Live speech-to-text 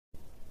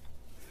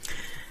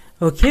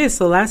Okay,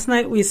 so last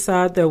night we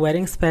saw the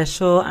wedding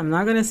special. I'm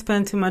not going to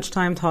spend too much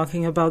time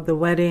talking about the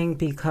wedding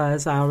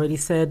because I already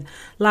said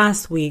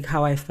last week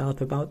how I felt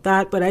about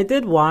that, but I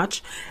did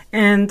watch.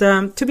 And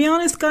to be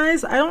honest,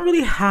 guys, I don't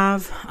really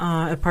have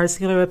a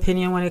particular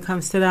opinion when it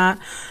comes to that.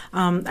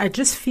 I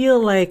just feel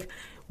like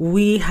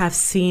we have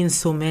seen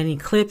so many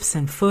clips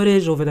and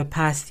footage over the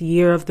past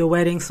year of the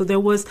wedding. So there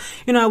was,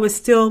 I was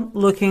still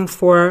looking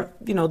for,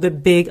 the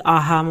big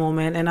aha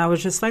moment. And I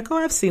was just like, oh,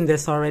 I've seen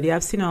this already.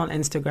 I've seen it on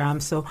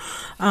Instagram. So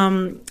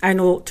I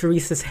know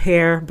Teresa's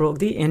hair broke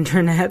the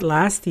internet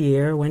last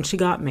year when she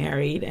got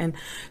married. And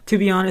to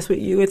be honest with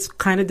you, it's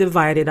kind of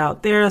divided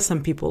out there.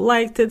 Some people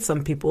liked it.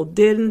 Some people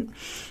didn't.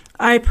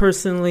 I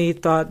personally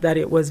thought that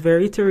it was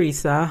very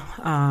Teresa.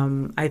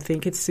 I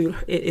think it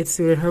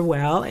suited her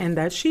well, and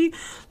that she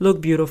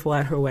looked beautiful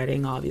at her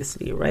wedding,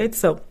 obviously, right?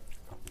 So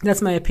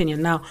that's my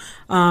opinion. Now,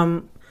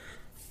 I'm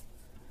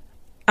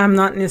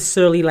not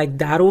necessarily like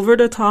that over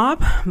the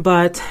top,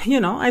 but,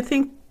 I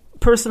think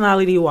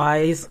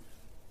personality-wise,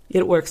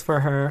 it works for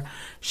her.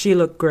 She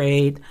looked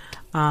great.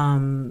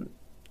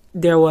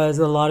 There was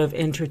a lot of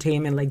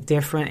entertainment, like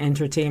different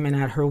entertainment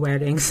at her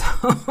wedding.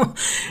 So,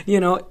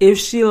 if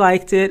she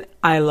liked it,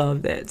 I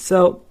loved it.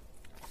 So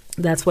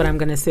that's what I'm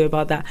going to say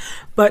about that.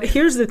 But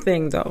here's the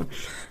thing, though.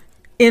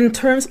 In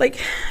terms,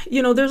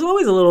 there's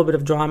always a little bit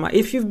of drama.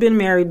 If you've been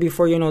married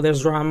before,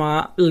 there's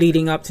drama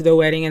leading up to the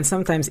wedding and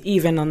sometimes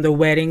even on the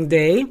wedding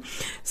day.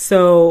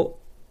 So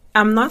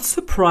I'm not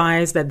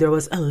surprised that there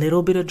was a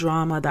little bit of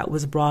drama that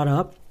was brought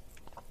up.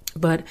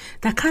 But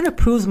that kind of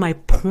proves my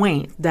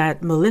point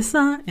that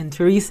Melissa and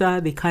Teresa,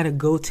 they kind of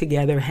go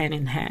together hand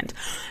in hand.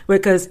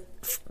 Because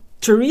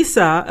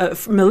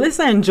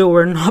Melissa and Joe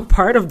were not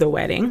part of the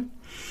wedding.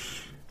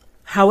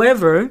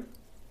 However,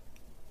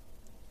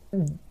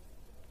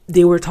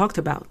 they were talked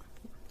about.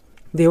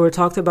 They were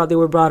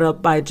brought up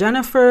by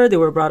Jennifer, they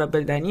were brought up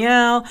by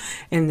Danielle,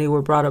 and they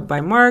were brought up by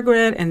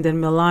Margaret. And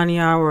then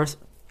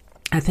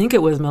I think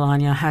it was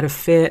Melania, had a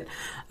fit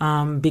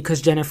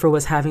because Jennifer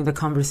was having the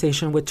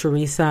conversation with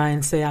Teresa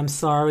and say, I'm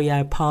sorry, I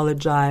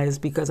apologize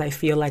because I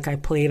feel like I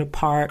played a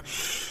part.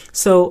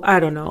 So I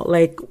don't know,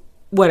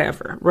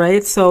 whatever,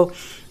 right? So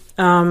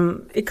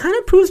it kind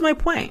of proves my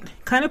point.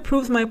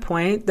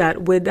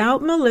 That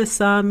without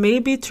Melissa,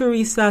 maybe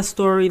Teresa's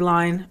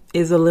storyline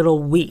is a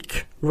little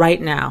weak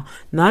right now.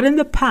 Not in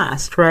the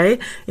past, right?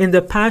 In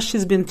the past,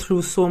 she's been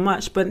through so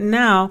much, but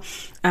now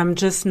I'm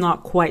just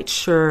not quite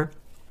sure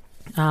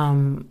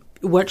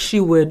what she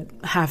would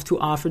have to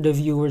offer the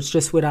viewers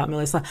just without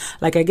Melissa.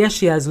 I guess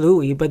she has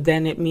Louie, but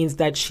then it means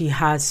that she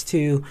has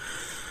to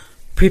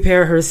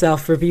prepare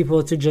herself for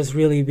people to just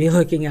really be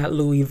looking at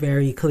Louie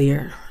very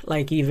clear,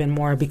 even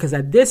more, because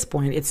at this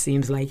point it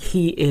seems like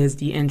he is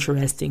the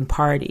interesting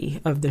party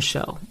of the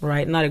show,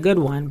 right? Not a good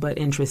one, but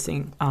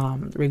interesting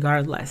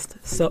regardless.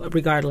 So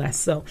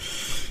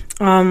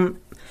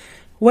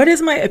what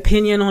is my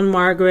opinion on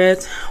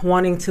Margaret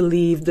wanting to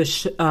leave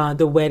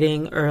the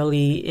wedding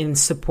early in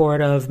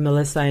support of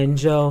Melissa and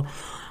Joe?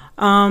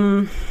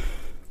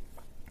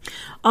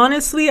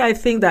 Honestly, I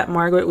think that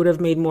Margaret would have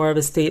made more of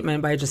a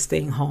statement by just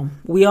staying home.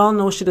 We all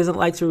know she doesn't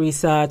like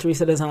Teresa.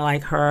 Teresa doesn't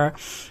like her.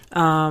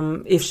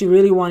 If she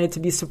really wanted to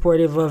be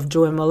supportive of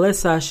Joe and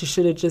Melissa, she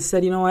should have just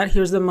said, you know what,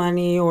 here's the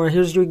money or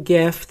here's your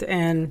gift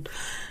and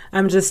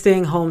I'm just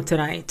staying home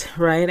tonight,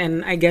 right?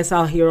 And I guess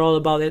I'll hear all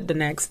about it the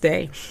next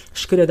day.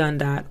 She could have done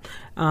that.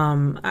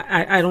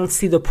 I don't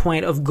see the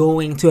point of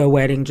going to a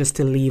wedding just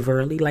to leave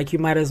early. You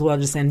might as well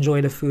just enjoy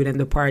the food and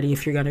the party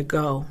if you're going to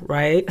go,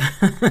 right?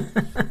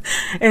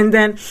 And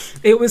then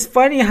it was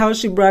funny how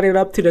she brought it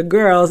up to the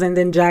girls. And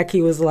then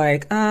Jackie was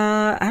like,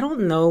 I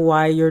don't know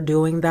why you're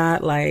doing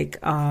that.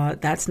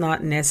 That's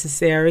not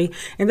necessary.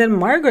 And then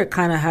Margaret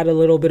kind of had a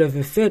little bit of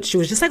a fit. She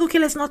was just like, okay,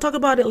 let's not talk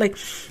about it.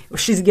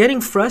 She's getting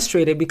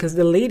frustrated because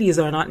the ladies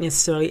are not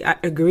necessarily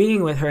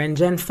agreeing with her. And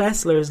Jen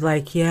Fessler is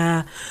like,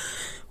 yeah,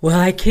 well,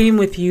 I came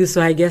with you,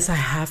 so I guess I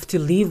have to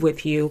leave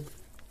with you.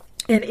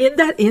 And in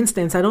that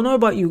instance, I don't know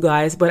about you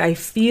guys, but I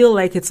feel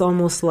like it's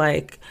almost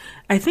like,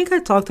 I think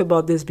I talked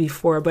about this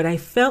before, but I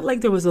felt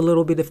like there was a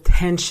little bit of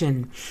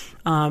tension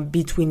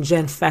between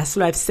Jen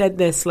Fessler. I've said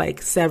this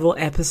several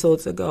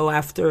episodes ago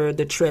after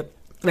the trip,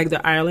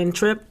 the Ireland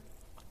trip.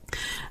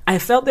 I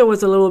felt there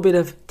was a little bit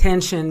of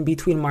tension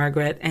between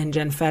Margaret and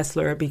Jen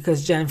Fessler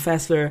because Jen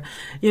Fessler,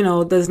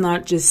 does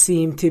not just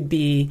seem to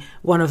be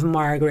one of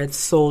Margaret's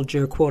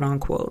soldier, quote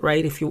unquote,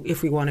 right? If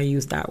we want to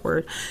use that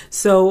word.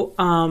 So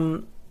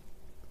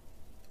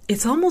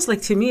it's almost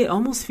to me, it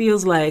almost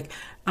feels like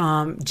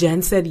Jen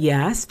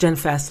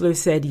Fessler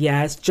said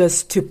yes,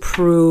 just to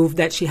prove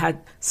that she had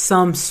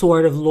some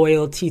sort of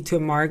loyalty to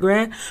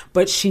Margaret,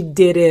 but she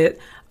did it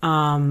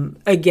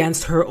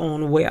against her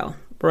own will.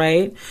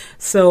 Right?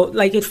 So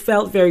it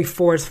felt very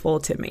forceful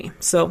to me.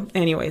 So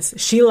anyways,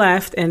 she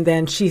left and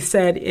then she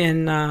said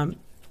in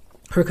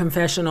her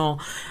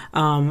confessional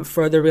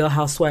for the Real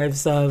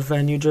Housewives of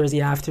New Jersey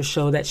after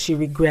show that she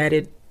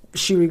regretted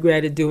she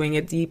regretted doing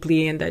it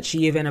deeply, and that she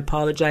even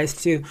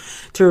apologized to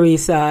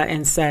Teresa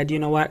and said, you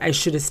know what, I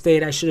should have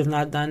stayed. I should have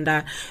not done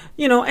that.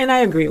 And I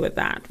agree with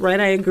that, right?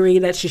 I agree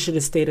that she should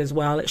have stayed as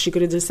well. She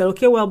could have just said,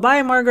 okay, well,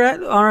 bye,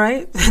 Margaret. All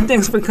right.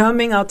 Thanks for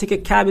coming. I'll take a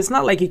cab. It's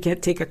not like you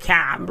can't take a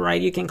cab,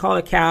 right? You can call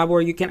a cab,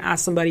 or you can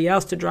ask somebody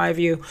else to drive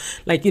you.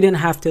 Like, you didn't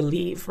have to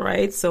leave,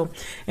 right? So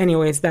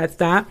anyways, that's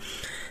that.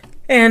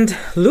 And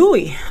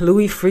Louie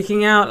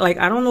freaking out. Like,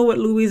 I don't know what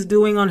Louie's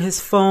doing on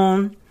his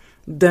phone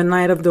the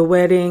night of the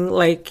wedding.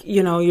 Like,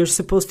 you're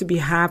supposed to be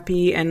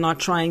happy and not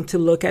trying to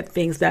look at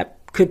things that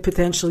could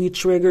potentially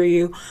trigger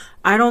you.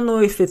 I don't know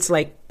if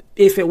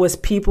it was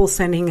people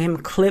sending him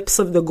clips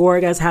of the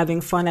Gorgas having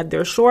fun at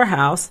their shore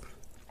house,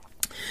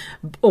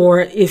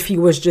 or if he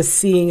was just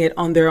seeing it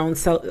on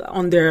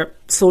their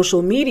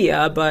social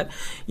media. But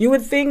you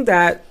would think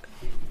that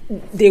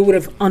they would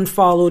have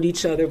unfollowed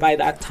each other by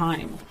that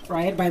time,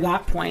 right? By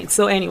that point.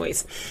 So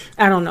anyways,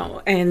 I don't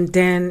know. And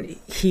then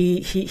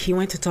he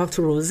went to talk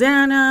to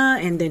Rosanna,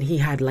 and then he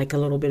had like a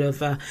little bit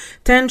of a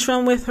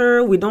tantrum with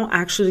her. We don't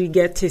actually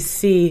get to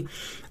see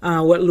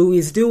what Louie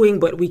is doing,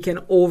 but we can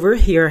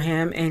overhear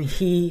him, and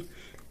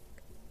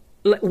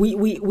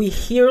we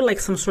hear like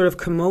some sort of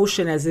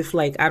commotion, as if,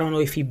 like, I don't know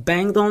if he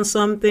banged on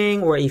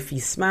something or if he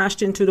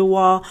smashed into the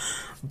wall,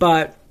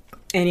 but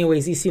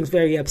anyways, he seems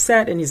very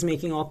upset, and he's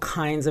making all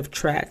kinds of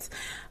threats.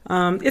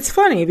 It's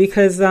funny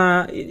because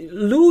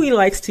Louie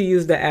likes to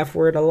use the F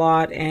word a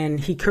lot, and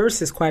he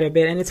curses quite a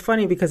bit. And it's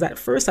funny because at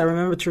first I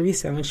remember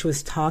Teresa, when she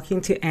was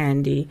talking to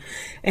Andy,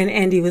 and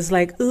Andy was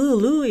like, ooh,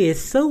 Louie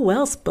is so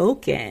well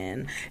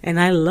spoken and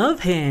I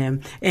love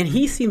him. And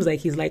he seems like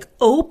he's like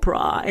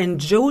Oprah. And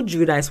Joe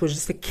Giudice was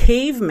just a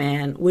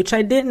caveman, which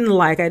I didn't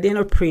like. I didn't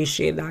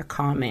appreciate that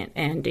comment,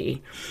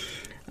 Andy.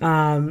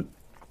 But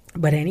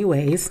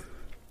anyways,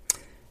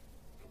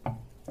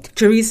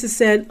 Teresa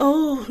said,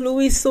 oh,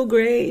 Louie is so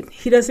great.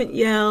 He doesn't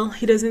yell.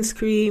 He doesn't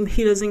scream.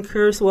 He doesn't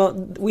curse. Well,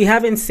 we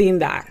haven't seen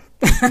that.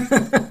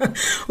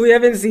 We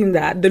haven't seen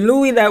that. The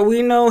Louie that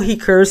we know, he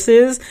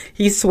curses,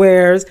 he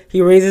swears,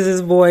 he raises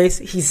his voice,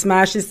 he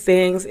smashes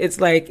things.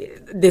 It's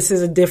like, this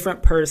is a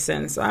different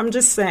person. So I'm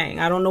just saying,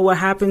 I don't know what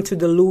happened to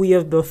the Louie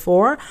of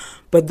before,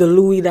 but the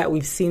Louie that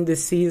we've seen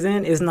this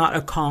season is not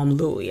a calm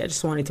Louie. I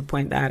just wanted to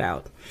point that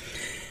out.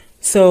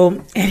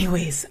 So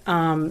anyways,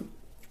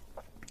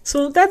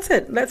 so that's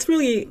it. That's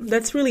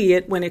really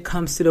it when it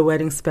comes to the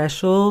wedding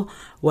special.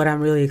 What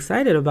I'm really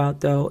excited about,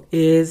 though,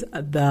 is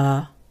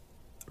the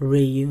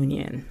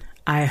reunion.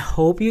 I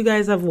hope you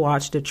guys have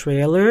watched the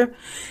trailer.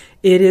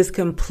 It is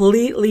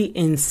completely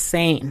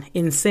insane.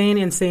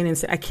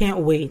 I can't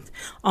wait.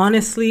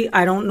 Honestly,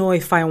 I don't know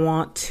if I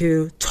want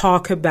to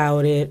talk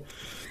about it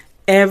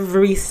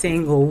every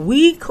single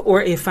week,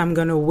 or if I'm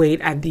going to wait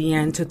at the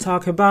end to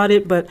talk about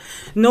it. But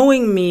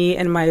knowing me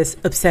and my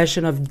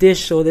obsession of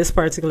this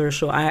particular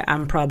show,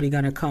 I'm probably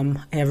going to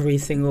come every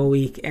single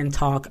week and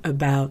talk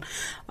about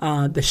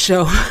the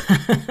show.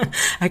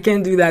 I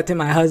can't do that to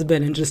my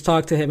husband and just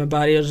talk to him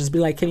about it. He'll just be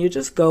like, can you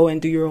just go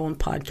and do your own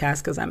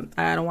podcast? Because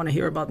I don't want to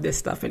hear about this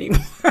stuff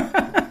anymore.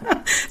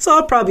 So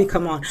I'll probably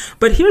come on.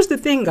 But here's the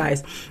thing,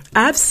 guys.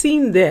 I've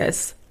seen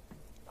this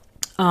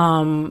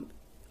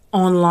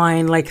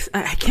online, like,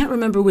 I can't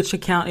remember which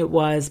account it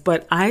was,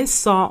 but I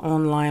saw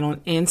online on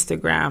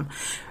Instagram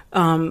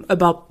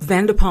about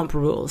Vanderpump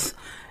Rules.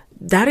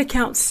 That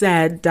account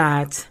said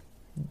that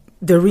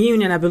the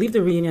reunion, I believe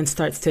the reunion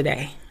starts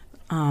today.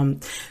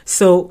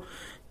 So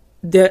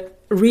the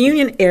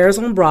reunion airs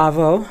on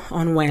Bravo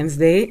on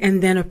Wednesday,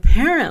 and then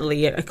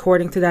apparently,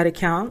 according to that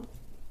account,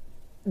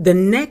 the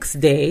next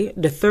day,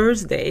 the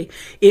Thursday,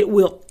 it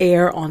will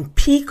air on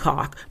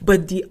Peacock,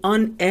 but the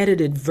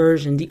unedited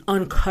version, the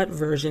uncut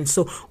version.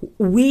 So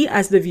we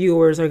as the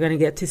viewers are going to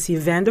get to see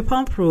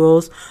Vanderpump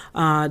Rules,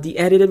 the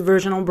edited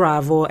version on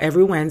Bravo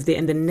every Wednesday.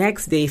 And the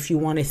next day, if you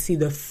want to see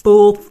the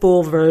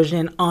full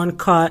version,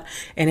 uncut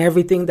and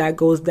everything that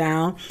goes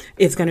down,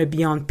 it's going to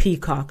be on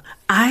Peacock.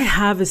 I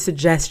have a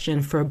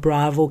suggestion for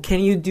Bravo. Can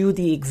you do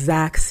the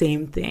exact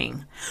same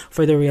thing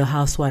for the Real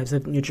Housewives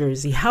of New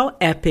Jersey? How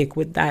epic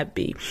would that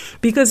be?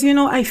 Because,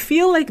 I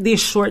feel like they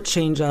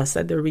shortchange us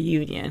at the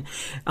reunion.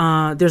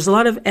 There's a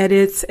lot of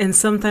edits, and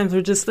sometimes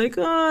we're just like,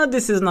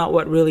 this is not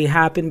what really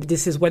happened.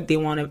 This is what they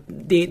want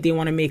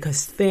to make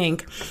us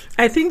think.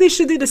 I think they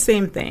should do the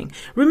same thing.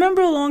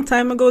 Remember, a long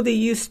time ago, they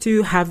used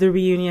to have the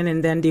reunion,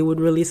 and then they would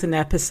release an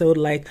episode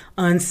like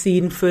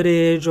unseen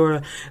footage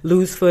or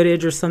loose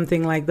footage or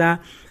something like that.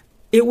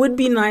 It would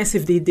be nice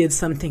if they did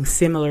something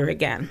similar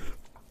again,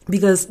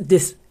 because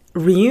this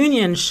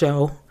reunion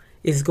show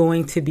is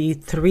going to be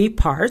 3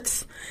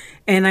 parts,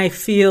 and I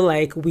feel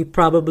like we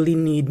probably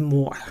need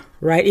more,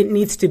 right? It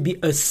needs to be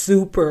a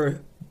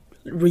super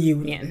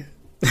reunion.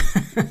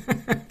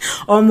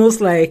 Almost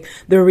like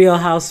the Real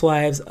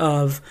Housewives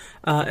of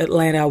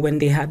Atlanta when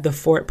they had the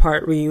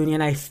 4-part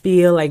reunion. I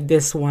feel like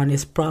this one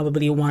is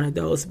probably one of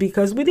those,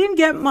 because we didn't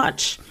get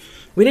much.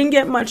 We didn't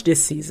get much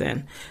this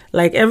season.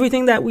 Like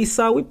everything that we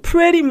saw, we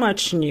pretty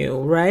much knew,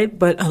 right?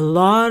 But a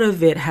lot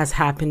of it has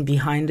happened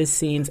behind the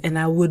scenes, and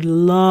I would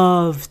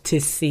love to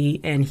see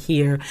and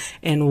hear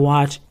and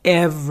watch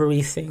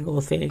every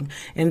single thing.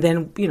 And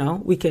then,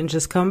 we can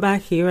just come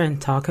back here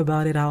and talk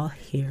about it all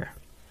here.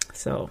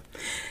 So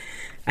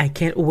I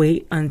can't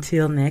wait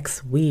until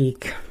next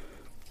week.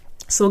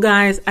 So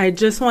guys, I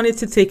just wanted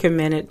to take a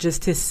minute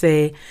just to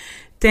say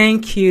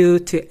thank you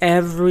to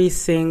every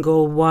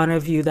single one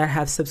of you that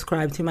have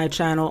subscribed to my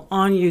channel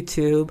on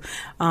YouTube.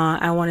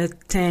 I want to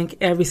thank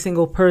every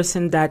single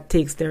person that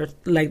takes their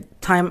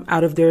time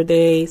out of their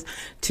days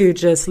to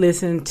just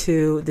listen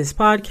to this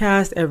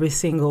podcast every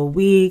single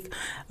week.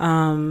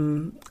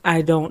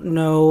 I don't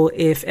know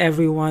if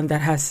everyone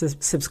that has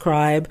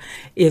subscribed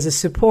is a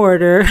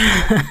supporter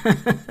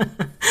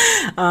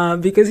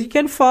because you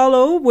can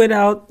follow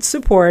without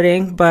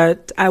supporting,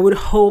 but I would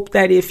hope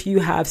that if you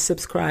have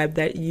subscribed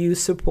that you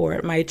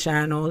support my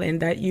channel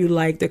and that you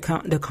like the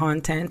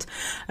content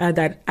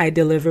that I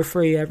deliver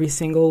for you every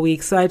single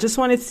week. So I just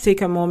wanted to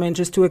take a moment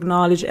just to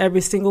acknowledge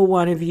every single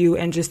one of you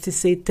and just to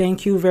say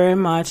thank you very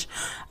much.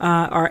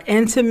 Our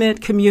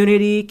intimate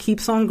community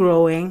keeps on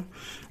growing,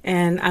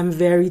 and I'm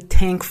very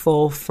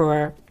thankful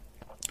for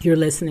your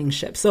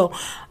listenership. So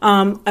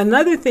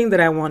another thing that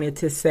I wanted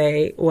to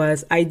say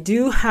was I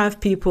do have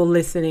people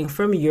listening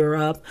from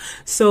Europe.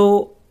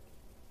 So,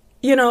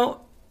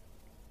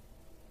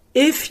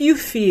 if you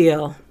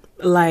feel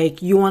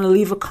like you want to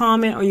leave a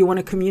comment or you want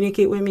to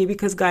communicate with me,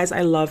 because guys,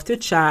 I love to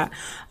chat,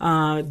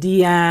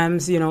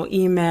 DMs,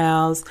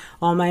 emails,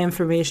 all my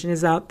information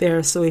is out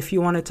there. So if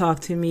you want to talk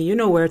to me, you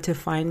know where to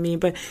find me.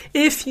 But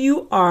if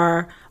you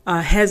are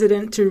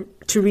hesitant to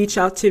reach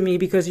out to me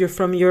because you're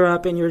from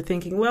Europe and you're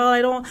thinking, well,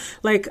 I don't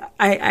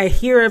I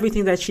hear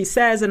everything that she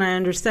says and I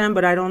understand,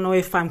 but I don't know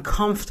if I'm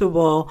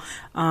comfortable,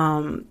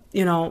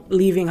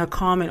 leaving a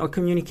comment or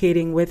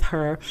communicating with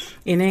her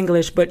in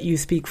English, but you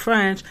speak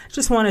French.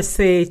 Just want to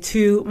say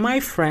to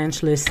my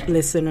French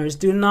listeners,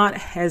 do not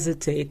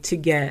hesitate to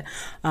get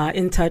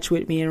in touch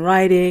with me in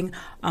writing,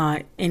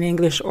 in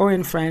English or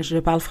in French. Je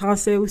parle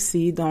français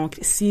aussi, donc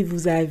si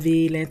vous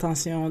avez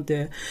l'intention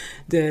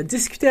de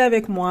discuter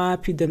avec moi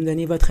puis de me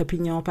donner votre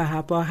opinion par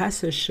rapport à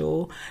ce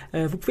show,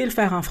 vous pouvez le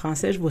faire en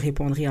français, je vous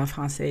répondrai en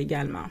français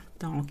également.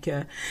 Donc,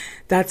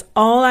 that's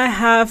all I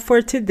have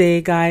for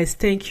today, guys.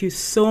 Thank you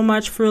so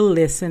much for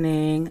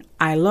listening.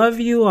 I love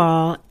you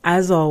all.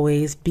 As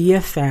always, be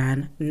a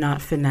fan,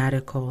 not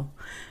fanatical.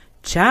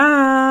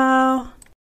 Ciao!